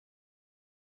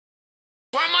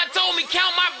Grandma told me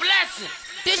count my blessings.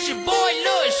 This your boy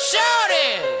Lil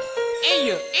Shaughty in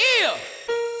your ear.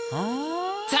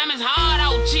 Time is hard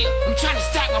out here. I'm trying to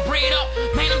stack my bread up.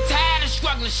 Man, I'm tired of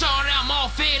struggling, Shaughty. I'm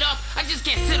all fed up. I just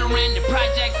can't sit around the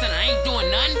projects and I ain't doing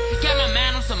nothing. Got my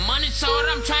man on some money, Shaughty.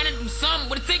 I'm trying to do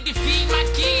something. What it take to feed my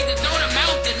kids and throw them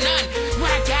out to none. What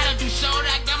I gotta do,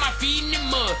 Shaughty, I got my feet in the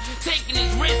mud. Taking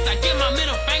his risks, I give my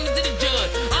middle finger to the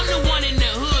judge. I'm the one in the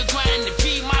hood trying to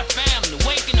feed my family.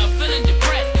 Waking up feeling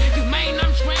depressed, cause man,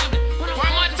 I'm scrambling.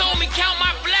 Grandma told me count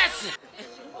my blessings.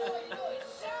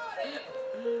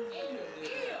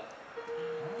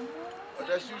 But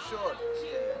that's you, Shaughty.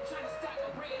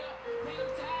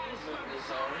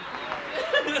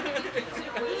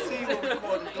 See what we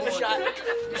call it doing.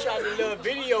 You shot a little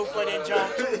video for that John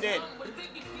too, then.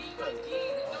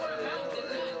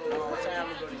 Oh, time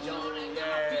to go to John.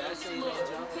 Yeah, I see that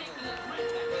John.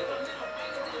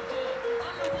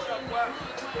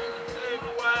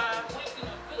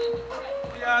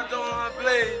 We out doing our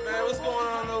blaze, man. What's going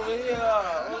on over here?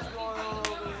 What's going on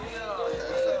over here?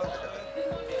 What's up, man?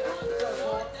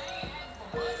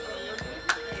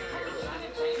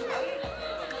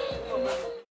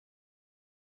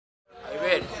 Are you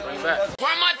ready? Bring back.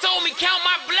 Grandma told me count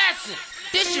my blessings.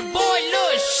 This your boy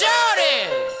Lil Shaughty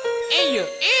in your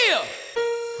ear.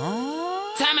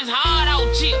 Time is hard out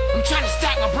here. I'm trying to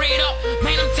stack my bread up.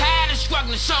 Man, I'm tired of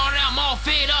struggling, Shaughty. I'm all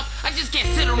fed up. I just can't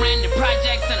sit around the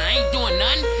projects and I ain't doing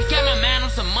nothing. Got my man on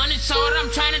some money, Shaughty.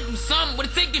 I'm trying to do something. What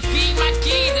it take to feed my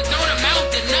kids and throw them out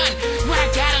to none. What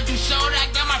I gotta do, Shaughty, I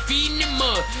got my feet in the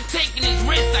mud. Taking his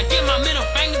risks, I give my middle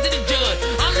finger to the judge.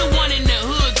 I'm the one in the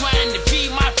hood trying to feed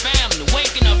my family.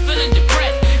 Waking up feeling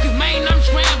depressed, cause man, I'm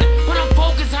scrambling. But I'm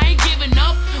focused, I ain't giving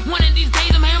up. One of these days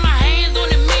I'm having my hands on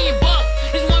 $1 million.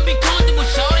 This one be comfortable,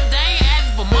 Shaughty, they ain't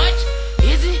asking for much.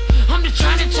 Is it? I'm just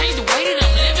trying to change the way that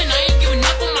I'm living. I ain't giving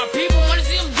up on my people, wanna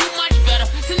see them do much better.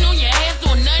 Sitting on your ass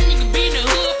doing nothing, you can be in the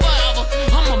hood forever.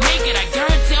 I'ma make it, I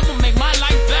guarantee I'ma make my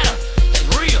life better. That's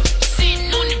real.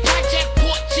 Sitting on the project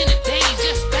porch in the days,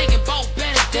 just thinking about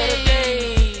better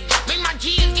days. Make my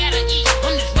kids gotta eat,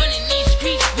 I'm just running these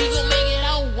streets. We gon' make it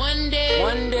out one day.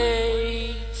 One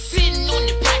day. Sitting on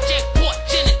the project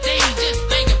porch in the days, just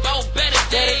thinking about better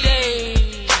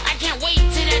days. I can't wait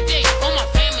till that day, all my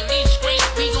family straight.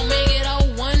 We gon' make it out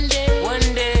one day. One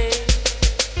day.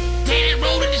 Down that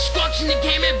road of destruction, they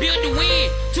came and built the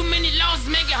win. Too many losses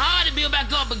make it hard to build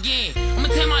back up again. I'ma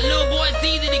tell my little boy it's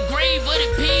either the grave or the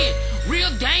pen.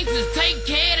 Real gangsters take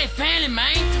care of their family,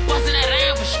 man. Bustin' that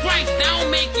iron for stripes, that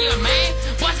don't make you a man.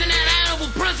 Bustin' that iron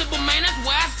for principle, man, that's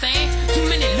where I stand. Too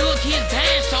many little kids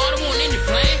dying, Shaughty won't end the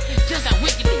plan. Just how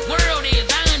wicked the world is,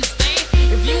 I understand.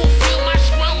 If you don't feel my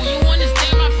struggle, you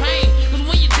understand my pain. Cause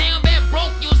when you're down bad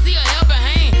broke, you'll see a helping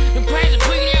hand. Them crabs are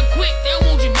quick and quick, they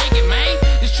won't you make it, man.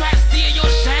 Just try to steal your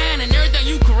shine and everything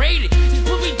you created. Just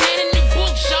put me dead in the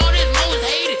book, Shaughty, it's most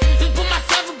hated. Just put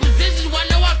myself in positions where I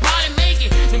know I probably make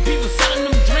it. Them people selling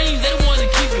them dreams, they the ones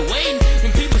that keep you waiting.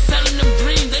 Them people selling them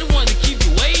dreams, they the ones that keep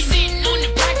you waiting. Sitting on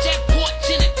the project porch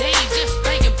in the days, just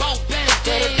thinking about better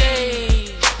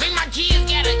days. Make my kids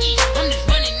gotta eat, I'm just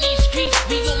running these streets.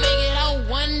 We gon' make it out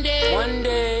one day. One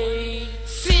day.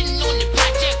 Sitting on the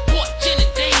project porch in the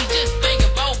days, just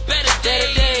thinking about better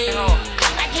days.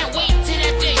 I can't wait till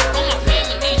that day, all my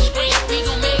family straight. We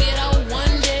gon' make it out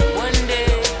one day. One day.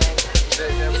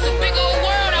 It's a big old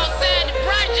world outside the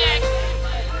projects.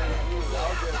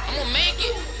 I'ma make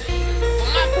it for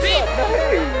my people.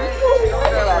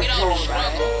 Get out the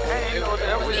struggle.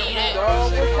 Believe that.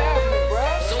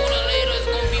 Sooner or later it's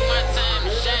gonna be my time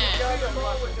to shine.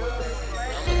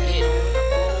 I'ma get it.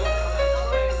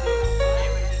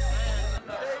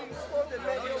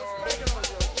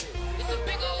 It's a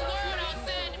big old world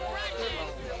outside the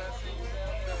projects.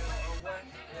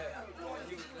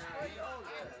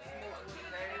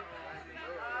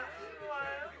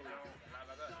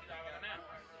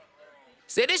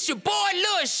 Say this your boy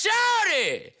Lil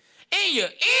Shaughty in your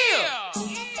ear.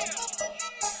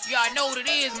 You all know what it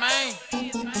is, man.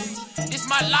 This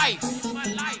my life.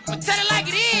 But tell it like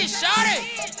it is, Shaughty.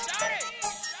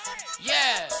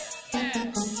 Yeah.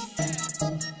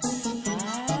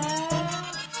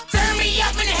 Turn me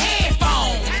up in the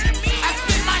headphones. I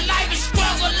spend my life in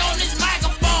struggle on this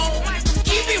microphone.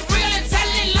 Keep it real and tell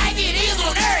it like it is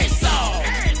on every song.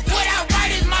 What I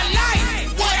write is my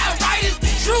life. What I write is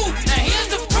the truth. Now here's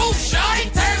the proof, Shaughty.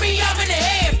 Turn me up in the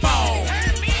headphones.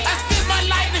 I spend my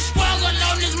life in struggle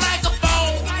on this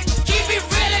microphone. Keep it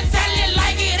real and tell it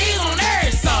like it is on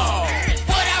every song.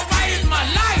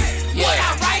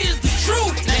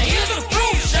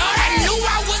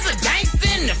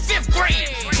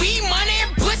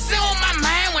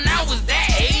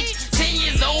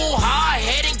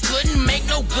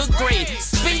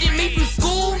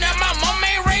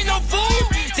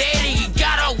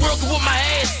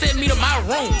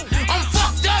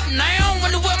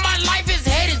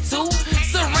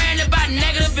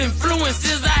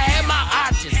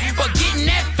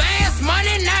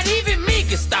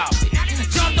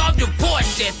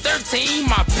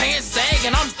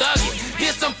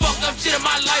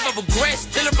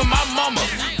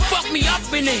 up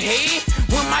in the head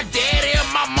when my daddy and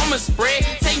my mama spread.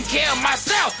 Taking care of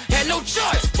myself, had no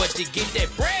choice but to get that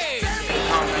bread.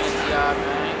 Y'all,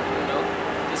 man, you know,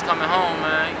 just coming home,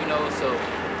 man, you know, so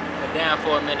been down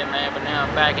for a minute, man, but now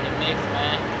I'm back in the mix,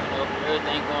 man, you know,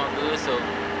 everything going good, so,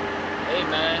 hey,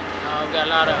 man, we got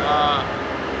a lot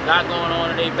going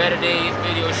on today, Better Days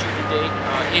video shoot today,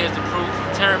 Here's the Proof,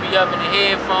 Turn Me Up in the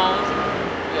Headphones,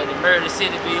 we got the Murda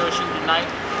City video shoot tonight,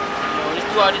 you know,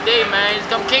 just throughout the day, man, just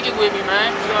come kick it with me,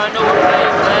 man, you already know what it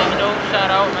is, man, you know,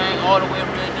 shout out, man, all the way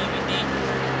from the DVD,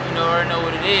 you know, already know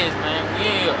what it is, man, we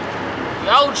in here. We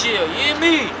out here, you hear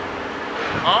me?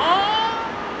 Huh?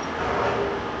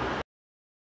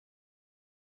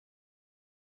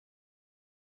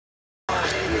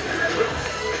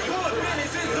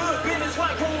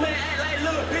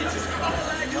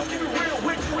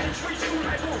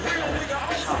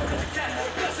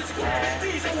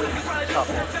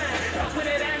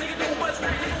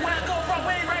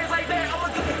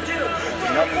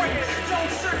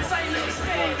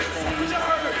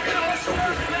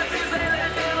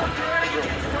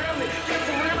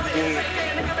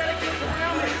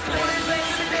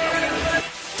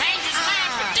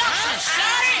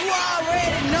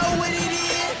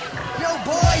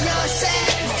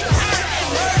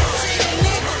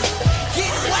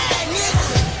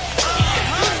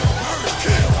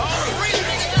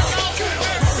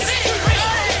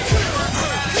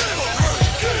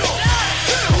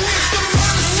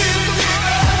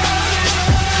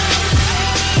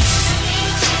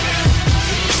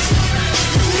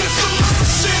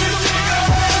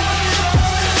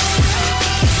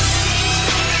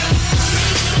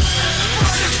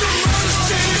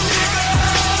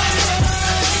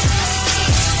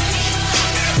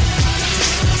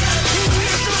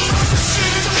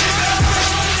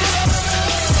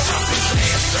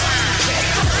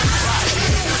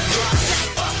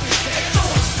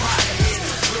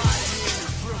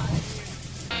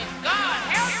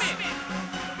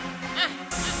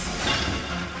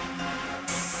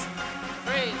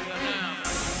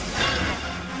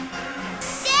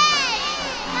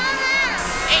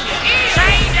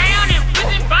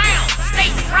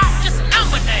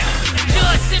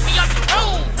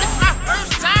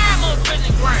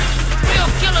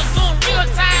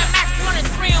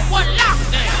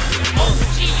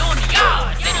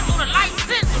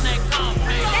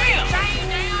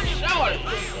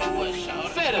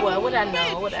 What I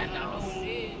know, what I know.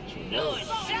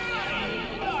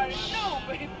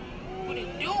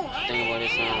 Think about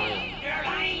this song.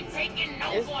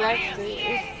 It's sexy,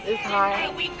 it's hard.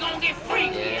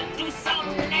 Yeah.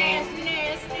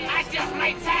 I just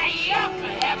might tie you up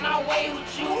and have my way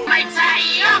with you. Might tie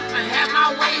you up and have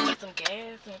my way with some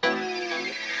gas.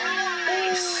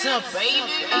 What's up,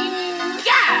 baby?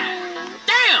 God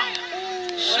damn!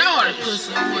 Shaughty put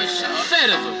some wood shot. Fed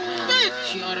of her.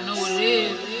 Bitch, you ought to know what it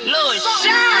is. Lil' Shaughty!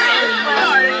 You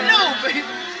already know, baby.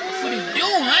 What you do,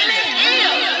 honey?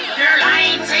 Yeah. Girl, I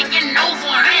ain't taking no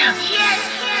for an answer.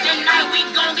 Tonight we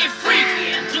gon' get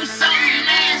freaky and do something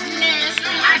nasty.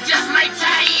 I just might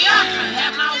tie you up and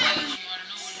have my way.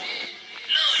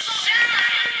 Lil' Shaughty!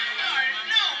 You already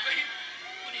know, baby.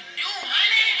 What you do,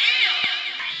 honey? Yeah.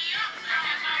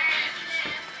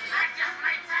 I just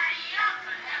might tie you up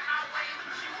and have my way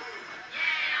with you.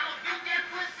 Yeah, I'll beat that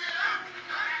pussy up.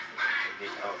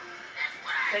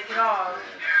 Take it off.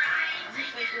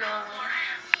 Take it off.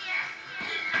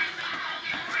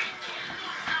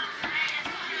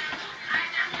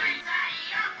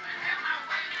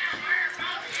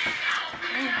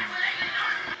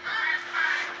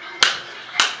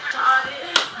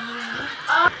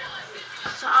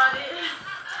 Shaughty.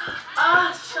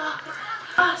 Oh,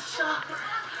 Shaughty.